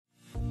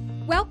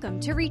Welcome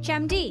to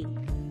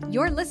ReachMD.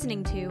 You're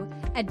listening to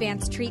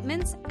Advanced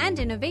Treatments and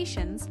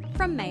Innovations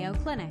from Mayo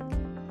Clinic.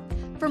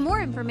 For more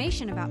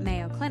information about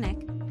Mayo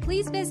Clinic,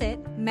 please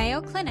visit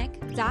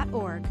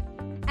mayoclinic.org.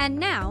 And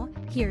now,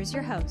 here's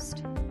your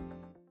host.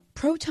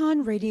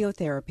 Proton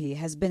radiotherapy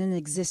has been in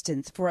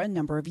existence for a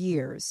number of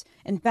years.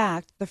 In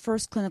fact, the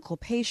first clinical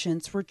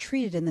patients were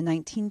treated in the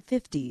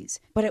 1950s,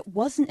 but it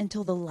wasn't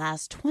until the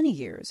last 20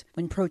 years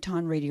when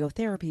proton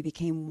radiotherapy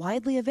became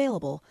widely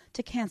available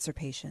to cancer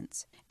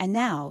patients. And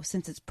now,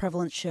 since its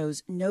prevalence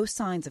shows no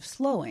signs of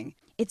slowing,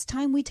 it's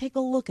time we take a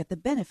look at the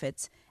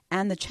benefits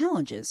and the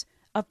challenges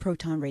of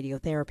proton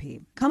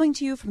radiotherapy. Coming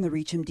to you from the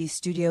ReachMD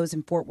studios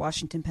in Fort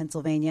Washington,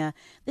 Pennsylvania,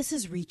 this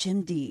is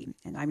ReachMD,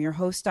 and I'm your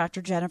host,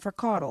 Dr. Jennifer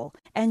Caudle.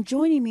 And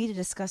joining me to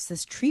discuss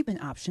this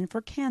treatment option for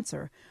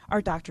cancer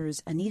are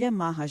Drs. Anita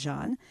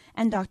Mahajan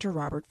and Dr.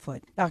 Robert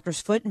Foote. Drs.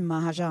 Foote and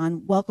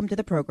Mahajan, welcome to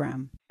the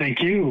program. Thank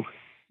you.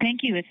 Thank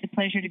you. It's a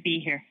pleasure to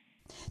be here.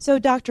 So,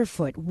 Dr.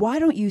 Foote, why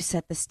don't you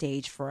set the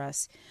stage for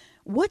us?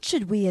 What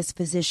should we as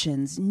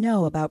physicians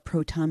know about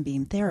proton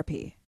beam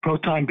therapy?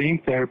 Proton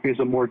beam therapy is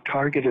a more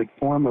targeted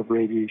form of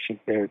radiation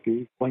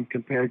therapy when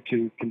compared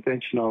to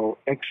conventional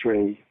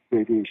X-ray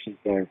radiation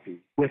therapy.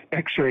 With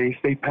X-rays,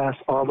 they pass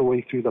all the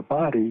way through the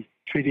body,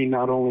 treating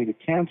not only the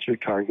cancer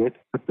target,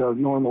 but the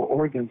normal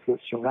organs that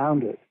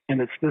surround it.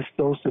 And it's this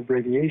dose of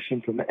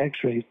radiation from the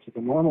X-rays to the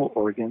normal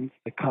organs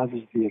that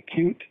causes the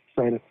acute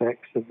side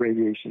effects of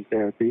radiation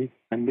therapy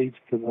and leads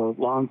to the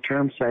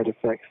long-term side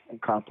effects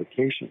and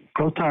complications.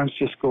 Protons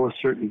just go a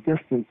certain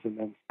distance and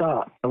then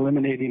stop,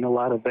 eliminating a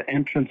lot of the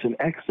entrance and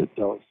exit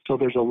dose. So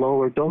there's a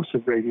lower dose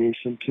of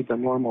radiation to the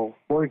normal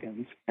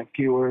organs and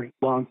fewer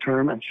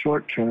long-term and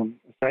short-term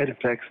side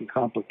effects and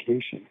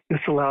complications. This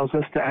allows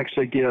us to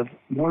actually give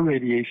more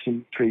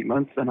radiation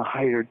treatments and a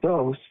higher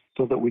dose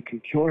so that we can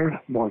cure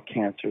more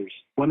cancers.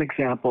 One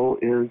example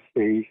is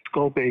a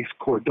skull-base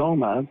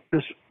chordoma.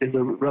 This is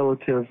a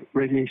relative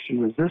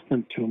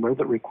radiation-resistant tumor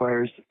that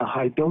requires a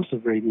high dose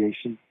of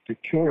radiation to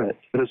cure it.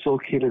 But it's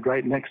located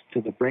right next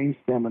to the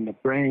brainstem and the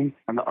brain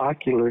and the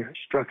ocular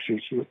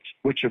structures,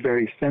 which are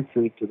very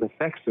sensitive to the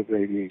effects of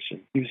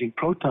radiation. Using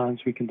protons,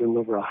 we can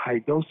deliver a high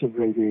dose of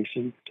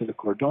radiation to the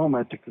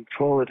chordoma to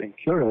control it and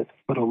cure it,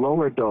 but a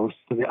lower dose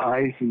to the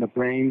eyes and the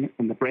brain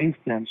and the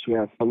brainstem, so we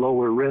have a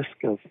lower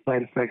risk of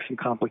side effects and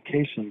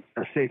complications,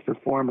 a safer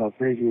form of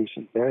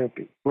radiation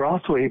therapy. We're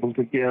also able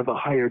to give a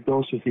higher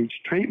dose with each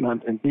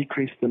treatment and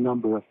decrease the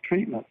number of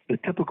treatments. The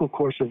typical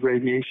course of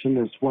radiation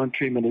is one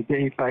treatment a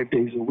day, 5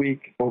 days a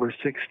week, over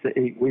 6 to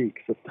 8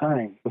 weeks of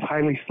time. With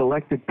highly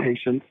selected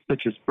patients,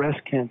 such as breast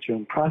cancer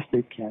and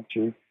prostate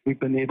cancer, we've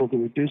been able to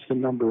reduce the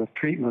number of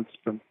treatments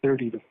from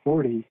 30 to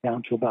 40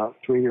 down to about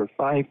 3 or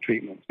 5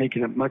 treatments,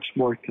 making it much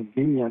more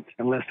convenient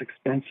and less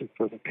expensive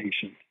for the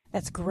patient.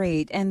 That's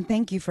great, and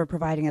thank you for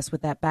providing us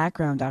with that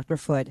background, Dr.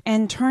 Foote.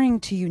 And turning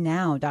to you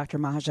now, Dr.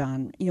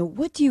 Mahajan,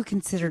 what do you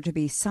consider to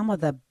be some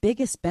of the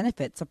biggest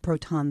benefits of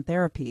proton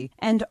therapy?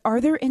 And are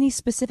there any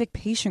specific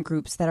patient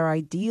groups that are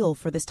ideal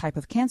for this type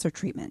of cancer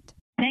treatment?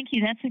 Thank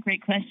you. That's a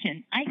great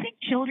question. I think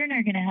children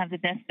are going to have the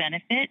best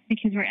benefit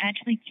because we're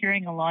actually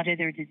curing a lot of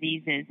their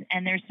diseases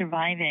and they're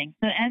surviving.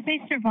 So as they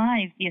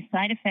survive, the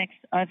side effects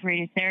of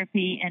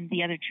radiotherapy and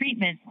the other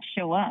treatments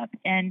show up.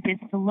 And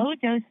it's the low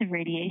dose of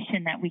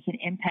radiation that we can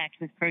impact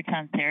with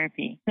proton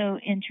therapy. So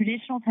in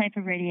traditional type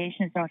of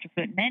radiation, as Dr.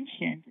 Foote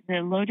mentioned,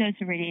 the low dose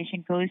of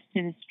radiation goes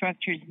to the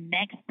structures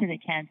next to the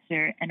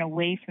cancer and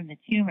away from the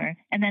tumor.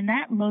 And then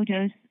that low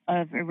dose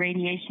of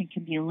radiation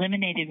can be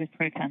eliminated with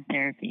proton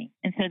therapy.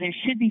 And so there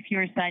should be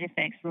fewer side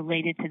effects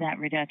related to that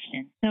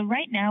reduction. So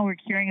right now we're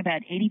curing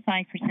about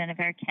 85% of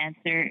our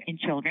cancer in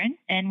children,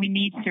 and we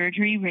need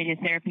surgery,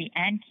 radiotherapy,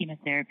 and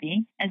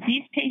chemotherapy. As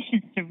these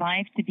patients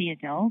survive to be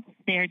adults,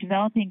 they are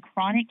developing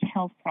chronic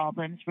health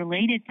problems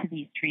related to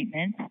these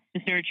treatments,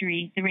 the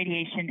surgery, the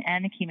radiation,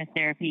 and the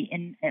chemotherapy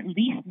in at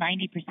least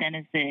 90%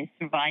 of the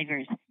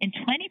survivors. In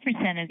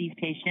 20% of these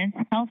patients,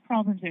 health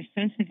problems are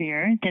so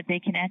severe that they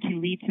can actually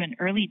lead to an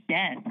early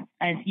death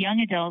as young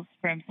adults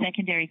from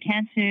secondary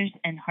cancers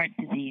and heart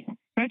disease.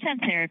 Proton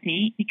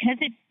therapy, because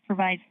it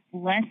provides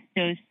less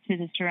dose to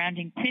the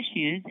surrounding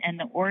tissues and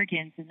the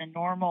organs in the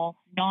normal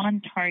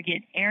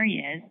non-target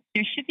areas,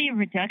 there should be a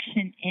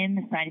reduction in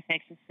the side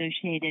effects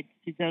associated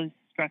to those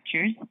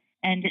structures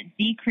and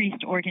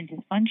decreased organ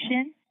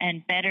dysfunction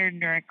and better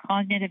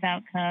neurocognitive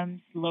outcomes,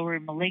 lower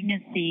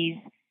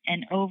malignancies,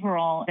 and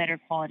overall better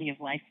quality of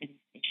life for these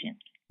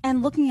patients.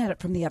 And looking at it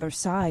from the other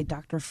side,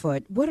 Dr.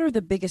 Foote, what are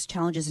the biggest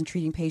challenges in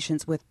treating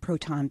patients with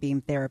proton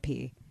beam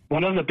therapy?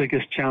 One of the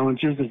biggest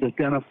challenges is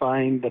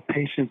identifying the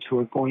patients who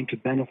are going to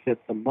benefit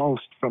the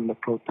most from the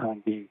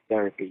proton beam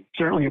therapy.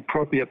 Certainly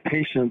appropriate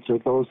patients are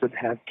those that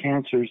have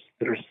cancers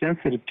that are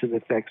sensitive to the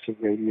effects of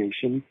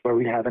radiation, where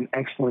we have an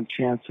excellent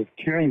chance of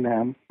curing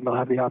them, and they'll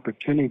have the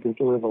opportunity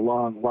to live a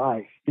long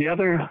life. The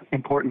other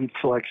important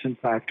selection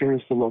factor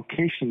is the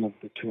location of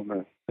the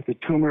tumor. If the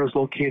tumor is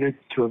located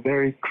to a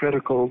very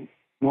critical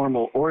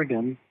normal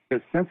organ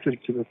that's sensitive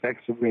to the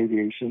effects of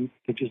radiation,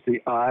 such as the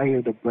eye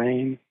or the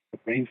brain the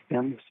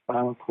brainstem, the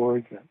spinal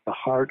cord, the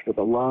heart, or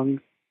the lung,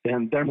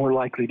 then they're more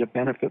likely to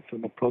benefit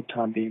from the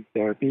proton beam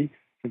therapy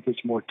since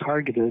it's more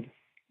targeted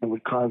and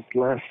would cause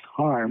less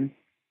harm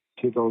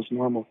to those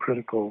normal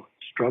critical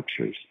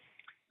structures.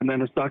 And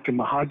then as Dr.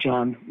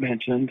 Mahajan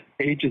mentioned,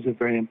 age is a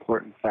very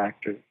important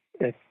factor.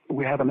 If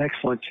we have an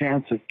excellent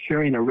chance of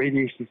curing a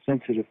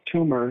radiation-sensitive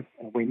tumor,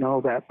 and we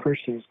know that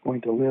person is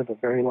going to live a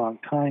very long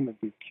time and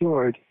be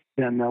cured,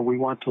 then we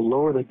want to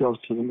lower the dose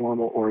to the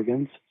normal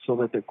organs so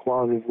that their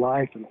quality of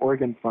life and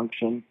organ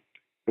function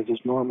is as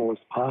normal as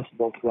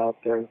possible throughout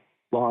their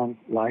long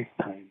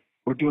lifetime.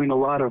 We're doing a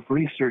lot of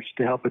research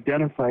to help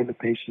identify the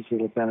patients that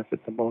will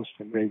benefit the most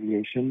from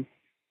radiation.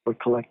 We're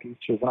collecting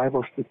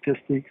survival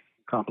statistics,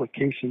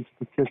 complication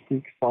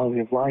statistics,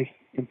 quality of life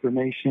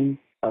information,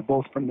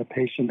 both from the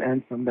patient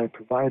and from their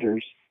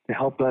providers, to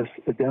help us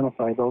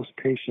identify those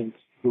patients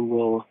who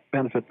will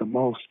benefit the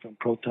most from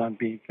proton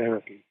beam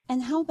therapy.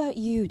 And how about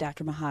you,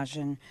 Dr.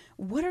 Mahajan?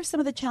 What are some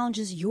of the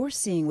challenges you're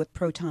seeing with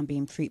proton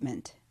beam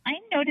treatment? I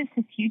noticed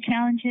a few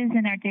challenges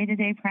in our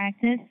day-to-day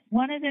practice,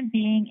 one of them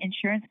being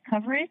insurance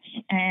coverage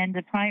and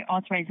the prior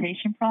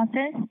authorization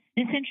process.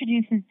 This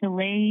introduces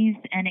delays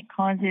and it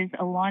causes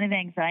a lot of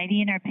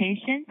anxiety in our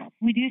patients.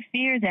 We do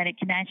fear that it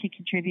can actually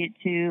contribute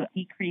to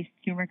decreased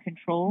tumor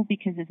control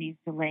because of these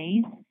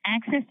delays.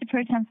 Access to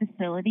proton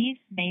facilities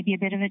may be a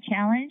bit of a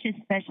challenge,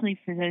 especially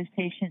for those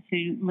patients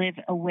who live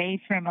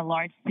away from a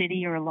large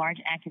city or a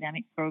large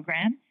academic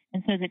program.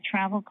 And so the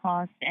travel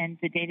costs and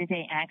the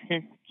day-to-day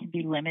access can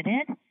be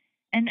limited.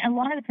 And a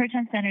lot of the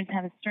proton centers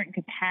have a certain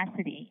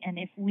capacity. And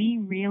if we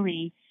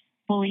really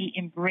fully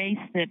embrace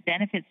the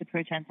benefits of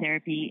proton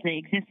therapy, the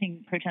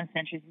existing proton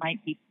centers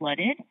might be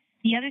flooded.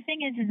 The other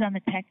thing is on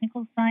the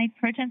technical side,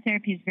 proton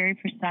therapy is very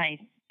precise.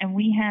 And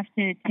we have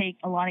to take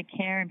a lot of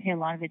care and pay a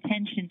lot of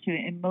attention to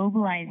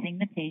immobilizing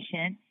the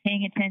patient,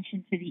 paying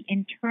attention to the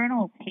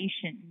internal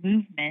patient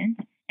movement.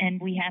 And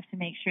we have to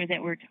make sure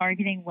that we're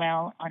targeting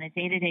well on a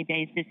day-to-day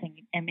basis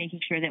and making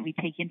sure that we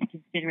take into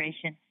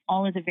consideration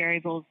all of the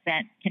variables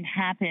that can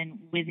happen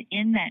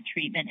within that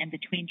treatment and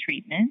between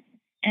treatments.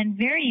 And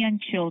very young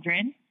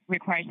children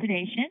require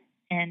sedation.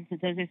 And so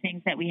those are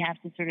things that we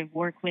have to sort of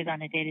work with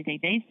on a day-to-day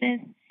basis.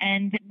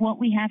 And what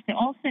we have to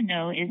also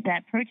know is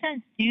that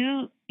protons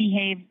do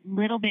behave a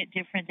little bit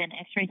different than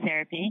X-ray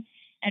therapy.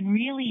 And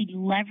really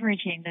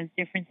leveraging those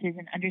differences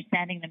and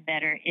understanding them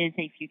better is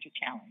a future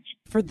challenge.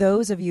 For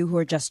those of you who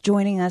are just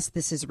joining us,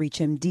 this is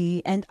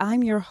ReachMD, and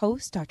I'm your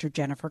host, Dr.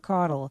 Jennifer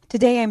Caudle.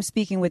 Today I'm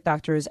speaking with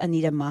Drs.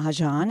 Anita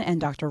Mahajan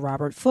and Dr.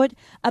 Robert Foote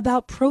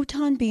about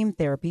proton beam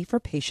therapy for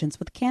patients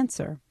with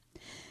cancer.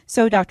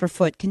 So, Dr.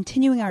 Foote,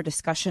 continuing our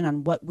discussion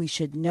on what we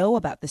should know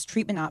about this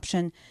treatment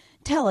option,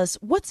 tell us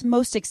what's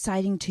most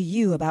exciting to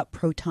you about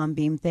proton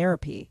beam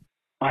therapy?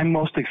 I'm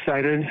most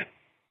excited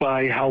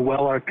by how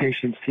well our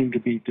patients seem to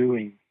be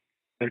doing.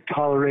 They're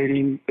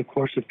tolerating the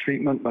course of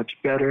treatment much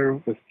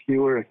better with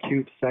fewer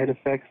acute side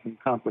effects and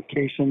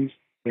complications.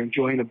 They're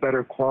enjoying a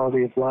better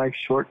quality of life,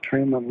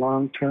 short-term and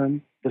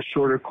long-term. The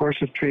shorter course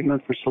of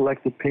treatment for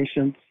selected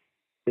patients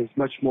is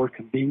much more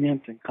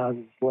convenient and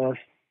causes less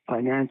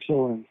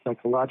financial and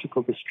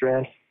psychological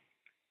distress.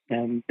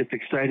 And it's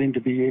exciting to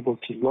be able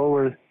to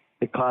lower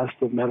the cost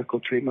of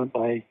medical treatment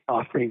by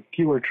offering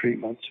fewer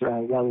treatments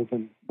rather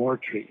than more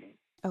treatment.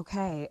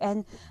 Okay,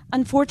 and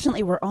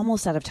unfortunately, we're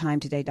almost out of time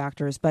today,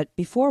 doctors, but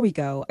before we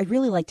go, I'd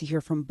really like to hear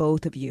from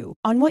both of you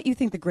on what you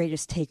think the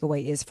greatest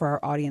takeaway is for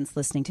our audience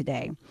listening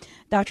today.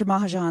 Dr.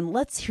 Mahajan,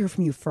 let's hear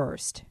from you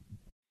first.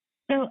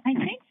 So I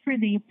think for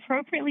the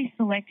appropriately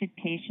selected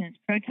patients,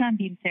 proton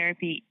beam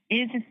therapy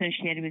is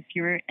associated with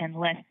fewer and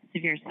less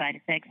severe side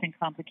effects and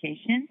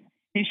complications.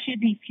 There should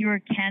be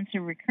fewer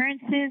cancer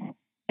recurrences,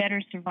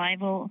 better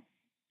survival,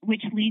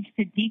 which leads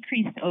to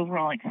decreased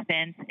overall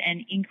expense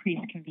and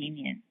increased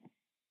convenience.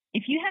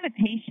 If you have a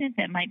patient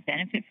that might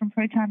benefit from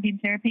proton beam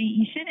therapy,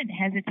 you shouldn't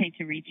hesitate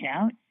to reach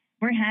out.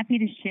 We're happy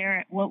to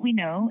share what we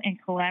know and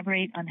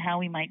collaborate on how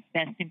we might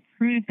best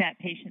improve that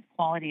patient's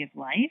quality of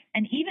life.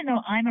 And even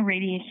though I'm a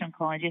radiation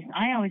oncologist,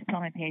 I always tell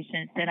my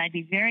patients that I'd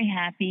be very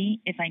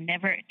happy if I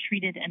never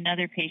treated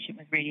another patient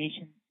with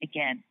radiation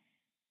again.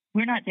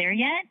 We're not there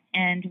yet,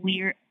 and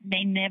we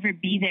may never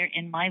be there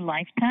in my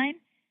lifetime,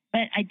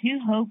 but I do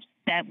hope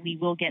that we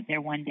will get there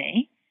one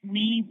day.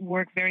 We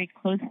work very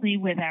closely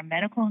with our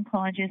medical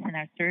oncologists and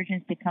our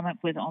surgeons to come up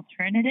with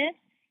alternatives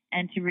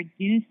and to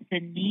reduce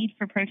the need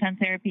for proton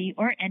therapy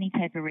or any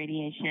type of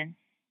radiation.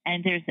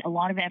 And there's a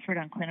lot of effort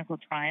on clinical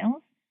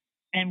trials.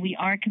 And we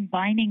are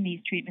combining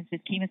these treatments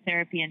with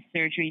chemotherapy and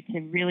surgery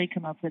to really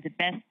come up with the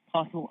best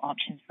possible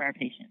options for our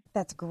patients.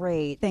 That's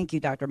great. Thank you,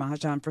 Dr.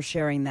 Mahajan, for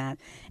sharing that.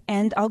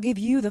 And I'll give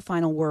you the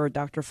final word,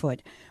 Dr.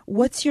 Foote.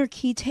 What's your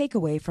key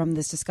takeaway from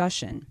this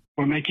discussion?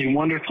 We're making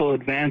wonderful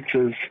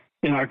advances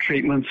in our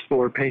treatments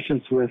for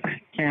patients with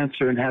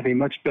cancer and having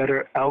much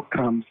better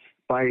outcomes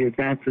by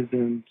advances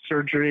in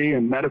surgery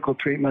and medical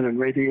treatment and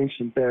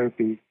radiation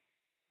therapy.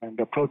 And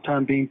the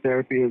proton beam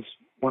therapy is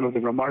one of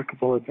the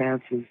remarkable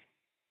advances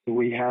that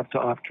we have to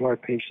offer to our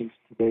patients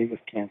today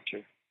with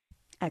cancer.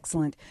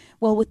 Excellent.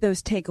 Well, with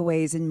those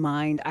takeaways in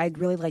mind, I'd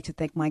really like to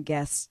thank my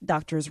guests,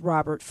 Drs.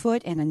 Robert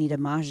Foote and Anita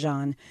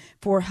Mahajan,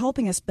 for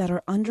helping us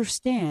better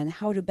understand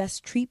how to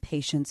best treat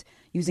patients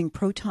using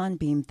proton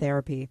beam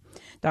therapy.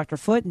 Dr.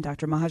 Foote and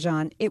Dr.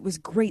 Mahajan, it was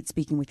great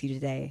speaking with you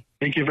today.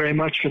 Thank you very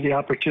much for the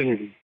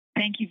opportunity.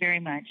 Thank you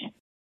very much.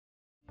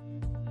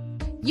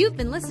 You've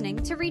been listening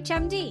to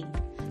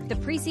ReachMD. The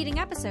preceding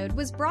episode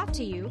was brought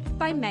to you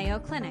by Mayo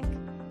Clinic.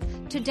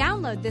 To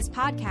download this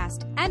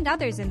podcast and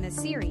others in this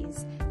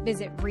series,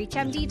 visit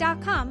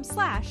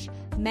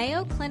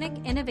reachmd.com/Mayo Clinic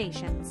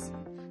Innovations.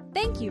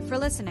 Thank you for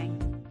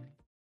listening.